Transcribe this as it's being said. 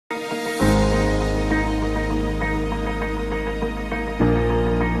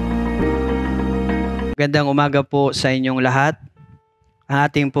Gandang umaga po sa inyong lahat. Ang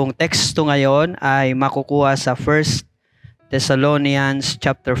ating pong teksto ngayon ay makukuha sa 1 Thessalonians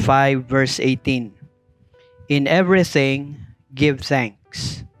chapter 5 verse 18. In everything give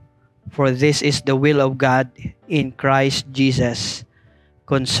thanks, for this is the will of God in Christ Jesus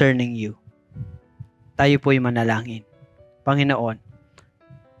concerning you. Tayo po'y manalangin. Panginoon,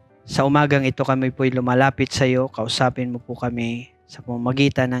 sa umagang ito kami po'y lumalapit sa iyo, kausapin mo po kami sa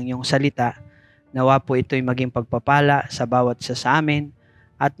pamamagitan ng iyong salita. Nawa po ito'y maging pagpapala sa bawat isa sa amin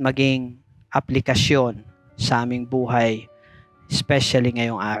at maging aplikasyon sa aming buhay, especially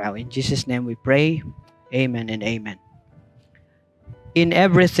ngayong araw. In Jesus' name we pray. Amen and amen. In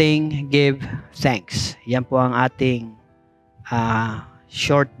everything, give thanks. Yan po ang ating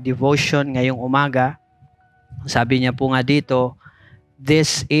short devotion ngayong umaga. Sabi niya po nga dito,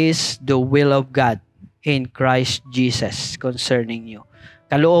 this is the will of God in Christ Jesus concerning you.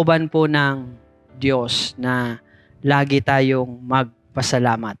 Kalooban po ng Diyos na lagi tayong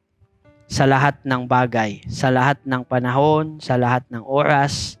magpasalamat sa lahat ng bagay, sa lahat ng panahon, sa lahat ng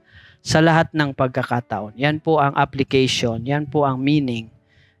oras, sa lahat ng pagkakataon. Yan po ang application, yan po ang meaning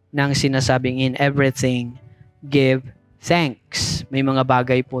ng sinasabing in everything, give thanks. May mga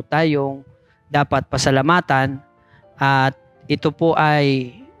bagay po tayong dapat pasalamatan at ito po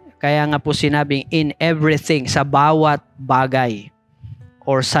ay kaya nga po sinabing in everything, sa bawat bagay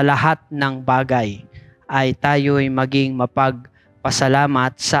or sa lahat ng bagay ay tayo'y maging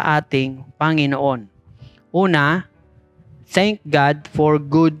mapagpasalamat sa ating Panginoon. Una, thank God for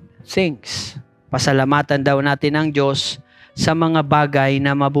good things. Pasalamatan daw natin ang Diyos sa mga bagay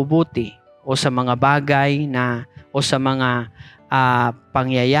na mabubuti o sa mga bagay na o sa mga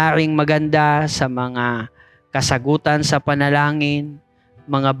pangyayaring maganda, sa mga kasagutan sa panalangin,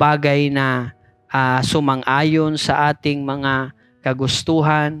 mga bagay na sumang-ayon sa ating mga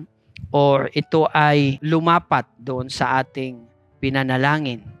kagustuhan, or ito ay lumapat doon sa ating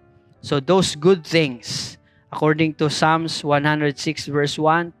pinanalangin. So those good things, according to Psalms 106 verse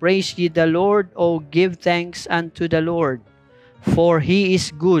 1, praise ye the Lord, O give thanks unto the Lord, for He is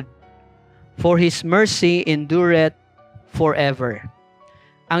good, for His mercy endureth forever.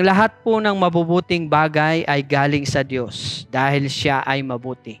 Ang lahat po ng mabubuting bagay ay galing sa Diyos dahil Siya ay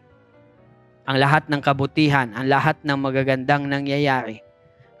mabuti. Ang lahat ng kabutihan, ang lahat ng magagandang nangyayari,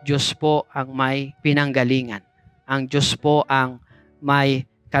 Diyos po ang may pinanggalingan. Ang Diyos po ang may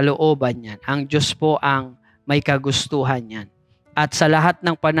kalooban yan. Ang Diyos po ang may kagustuhan yan. At sa lahat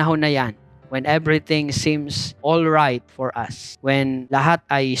ng panahon na yan, when everything seems all right for us, when lahat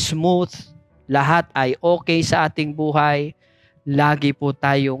ay smooth, lahat ay okay sa ating buhay, lagi po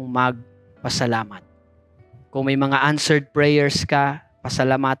tayong magpasalamat. Kung may mga answered prayers ka,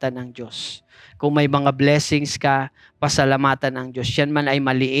 pasalamatan ng Diyos. Kung may mga blessings ka, pasalamatan ng Diyos. Yan man ay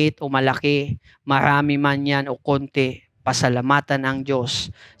maliit o malaki, marami man yan o konti, pasalamatan ng Diyos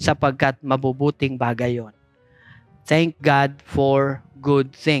sapagkat mabubuting bagay yon. Thank God for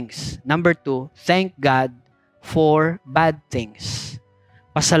good things. Number 2, thank God for bad things.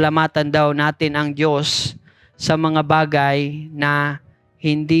 Pasalamatan daw natin ang Diyos sa mga bagay na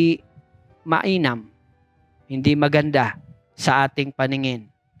hindi mainam, hindi maganda sa ating paningin.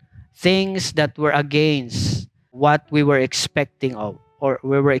 Things that were against what we were expecting of or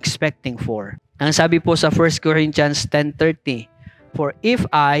we were expecting for. Ang sabi po sa 1 Corinthians 10:30, for if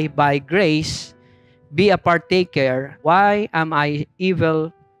I by grace be a partaker, why am I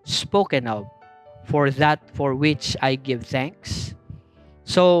evil spoken of? For that for which I give thanks.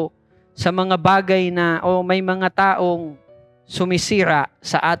 So, sa mga bagay na may mga taong sumisira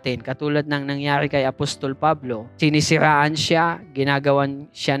sa atin, katulad ng nangyari kay Apostol Pablo, sinisiraan siya,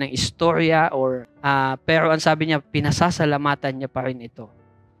 ginagawan siya ng istorya, pero ang sabi niya, pinasasalamatan niya pa rin ito.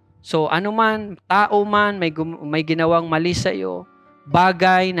 So, anuman, tao man, may ginawang mali sa iyo,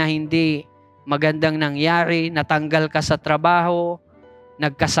 bagay na hindi magandang nangyari, natanggal ka sa trabaho,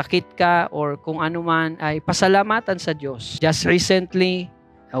 nagkasakit ka, or kung anuman, ay pasalamatan sa Diyos. Just recently,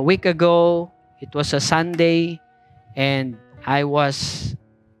 a week ago, it was a Sunday, and I was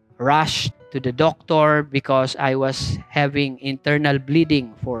rushed to the doctor because I was having internal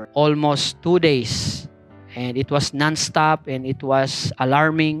bleeding for almost 2 days. And it was nonstop and it was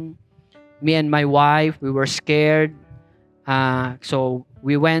alarming. Me and my wife, we were scared. So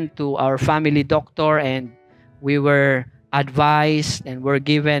we went to our family doctor and we were advised and were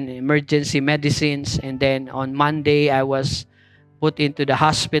given emergency medicines. And then on Monday, I was put into the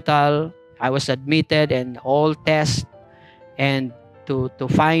hospital. I was admitted and all tests and to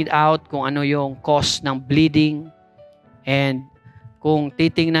find out kung ano yung cause ng bleeding. And kung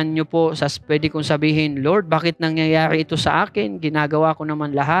titingnan nyo po, pwede kong sabihin, Lord, bakit nangyayari ito sa akin? Ginagawa ko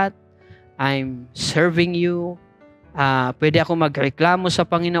naman lahat. I'm serving you. Pwede akong magreklamo sa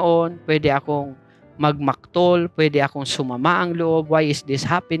Panginoon, pwede akong magmaktol, pwede akong sumama ang loob. Why is this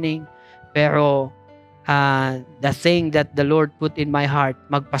happening? Pero the thing that the Lord put in my heart,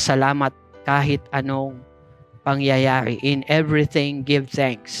 magpasalamat kahit anong pangyayari. In everything, give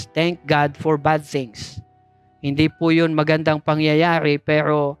thanks. Thank God for bad things. Hindi po yun magandang pangyayari,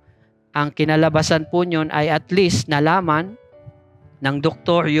 pero ang kinalabasan po yun ay at least nalaman ng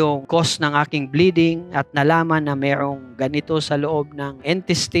doktor yung cause ng aking bleeding at nalaman na merong ganito sa loob ng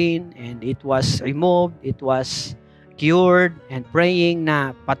intestine and it was removed, it was cured, and praying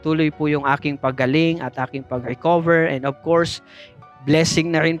na patuloy po yung aking paggaling at aking pag-recover. And of course,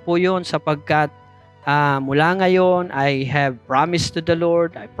 blessing na rin po yun sapagkat mula ngayon, I have promised to the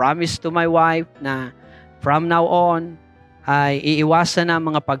Lord, I promised to my wife na from now on, ay iiwasan na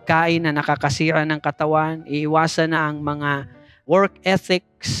ang mga pagkain na nakakasira ng katawan, iiwasan na ang mga work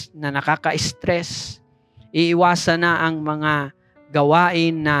ethics na nakaka-stress, iiwasan na ang mga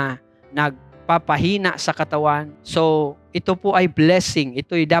gawain na nagpapahina sa katawan. So, ito po ay blessing,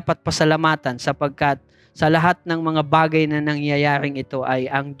 ito ay dapat pasalamatan sapagkat sa lahat ng mga bagay na nangyayaring ito ay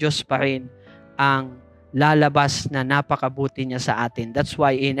ang Diyos pa rin ang lalabas na napakabuti niya sa atin. That's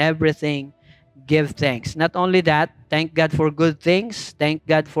why in everything, give thanks. Not only that, thank God for good things, thank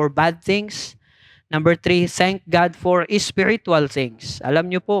God for bad things. Number 3, thank God for spiritual things.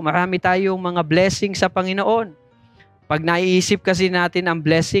 Alam niyo po, marami tayong mga blessing sa Panginoon. Pag naiisip kasi natin ang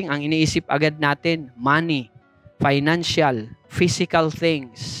blessing, ang iniisip agad natin, money, financial, physical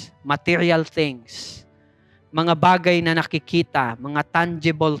things, material things, mga bagay na nakikita, mga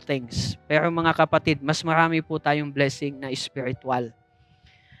tangible things. Pero mga kapatid, mas marami po tayong blessing na spiritual.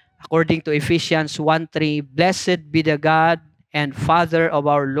 According to Ephesians 1:3, blessed be the God and Father of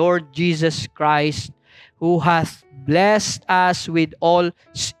our Lord Jesus Christ, who hath blessed us with all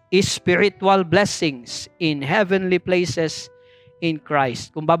spiritual blessings in heavenly places in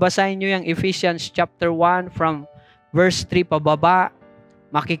Christ. Kung babasahin nyo yung Ephesians chapter 1 from verse 3 pababa,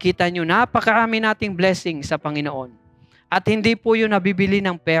 makikita nyo napakarami nating blessing sa Panginoon. At hindi po yun nabibili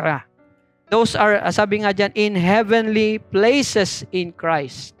ng pera. Those are, sabi nga dyan, in heavenly places in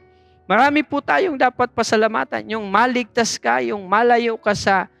Christ. Marami po tayong dapat pasalamatan. Yung maligtas ka, yung malayo ka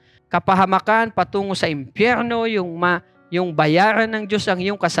sa kapahamakan patungo sa impyerno, yung bayaran ng Diyos ang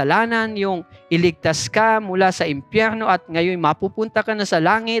iyong kasalanan, yung iligtas ka mula sa impyerno at ngayon mapupunta ka na sa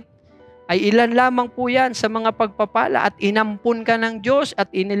langit, ay ilan lamang po yan sa mga pagpapala at inampun ka ng Diyos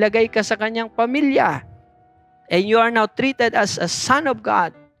at inilagay ka sa kanyang pamilya. And you are now treated as a son of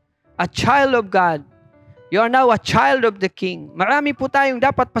God, a child of God. You are now a child of the King. Marami po tayong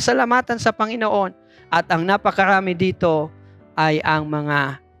dapat pasalamatan sa Panginoon. At ang napakarami dito ay ang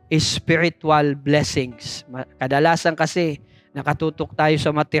mga spiritual blessings. Kadalasan kasi nakatutok tayo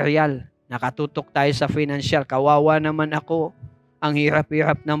sa material, nakatutok tayo sa financial. Kawawa naman ako, ang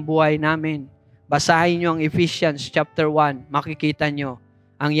hirap-hirap ng buhay namin. Basahin nyo ang Ephesians chapter 1, makikita nyo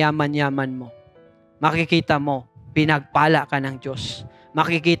ang yaman-yaman mo. Makikita mo, pinagpala ka ng Diyos.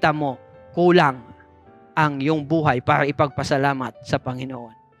 Makikita mo, kulang ang iyong buhay para ipagpasalamat sa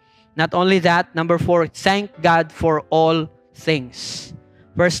Panginoon. Not only that, number 4, thank God for all things.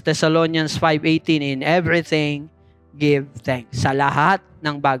 1 Thessalonians 5:18, in everything, give thanks. Sa lahat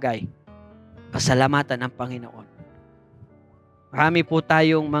ng bagay, pasalamatan ang Panginoon. Marami po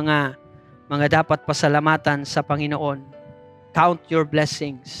tayong mga dapat pasalamatan sa Panginoon. Count your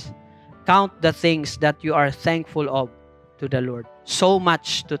blessings. Count the things that you are thankful of to the Lord. So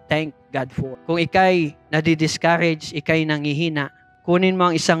much to thank God for. Kung ikay nadi-discourage, ikay nangihina, kunin mo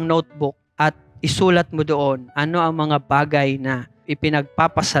ang isang notebook at isulat mo doon ano ang mga bagay na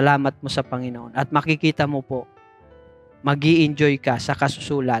ipinagpapasalamat mo sa Panginoon. At makikita mo po, magi-enjoy ka sa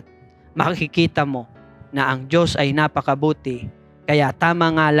kasusulat. Makikita mo na ang Diyos ay napakabuti. Kaya tama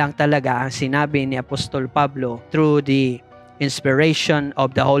nga lang talaga ang sinabi ni Apostol Pablo through the inspiration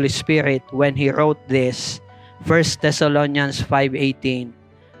of the Holy Spirit when he wrote this, 1 Thessalonians 5:18,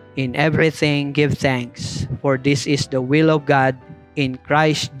 in everything give thanks, for this is the will of God in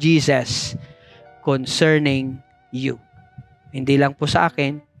Christ Jesus concerning you. Hindi lang po sa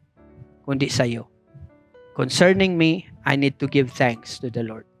akin, kundi sa iyo. Concerning me, I need to give thanks to the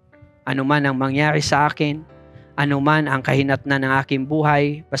Lord. Ano man ang mangyari sa akin, ano man ang kahinatnan ng aking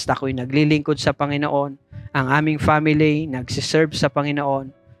buhay, basta ako'y naglilingkod sa Panginoon, ang aming family nagsiserve sa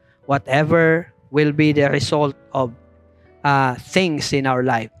Panginoon, whatever will be the result of things in our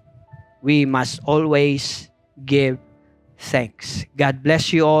life, we must always give thanks. God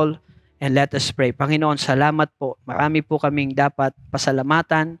bless you all and let us pray. Panginoon, salamat po. Marami po kaming dapat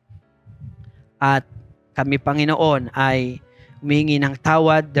pasalamatan at kami, Panginoon, ay humingi ng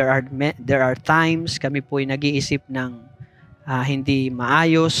tawad. There are times kami po'y nag-iisip ng hindi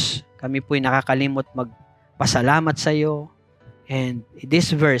maayos. Kami po'y nakakalimot magpasalamat sa iyo. And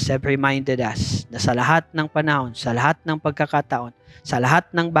this verse have reminded us na sa lahat ng panahon, sa lahat ng pagkakataon, sa lahat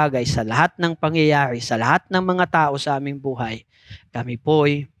ng bagay, sa lahat ng pangyayari, sa lahat ng mga tao sa aming buhay, kami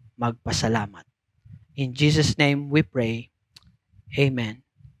po'y magpasalamat. In Jesus' name we pray. Amen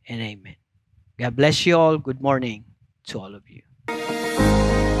and amen. God bless you all. Good morning to all of you.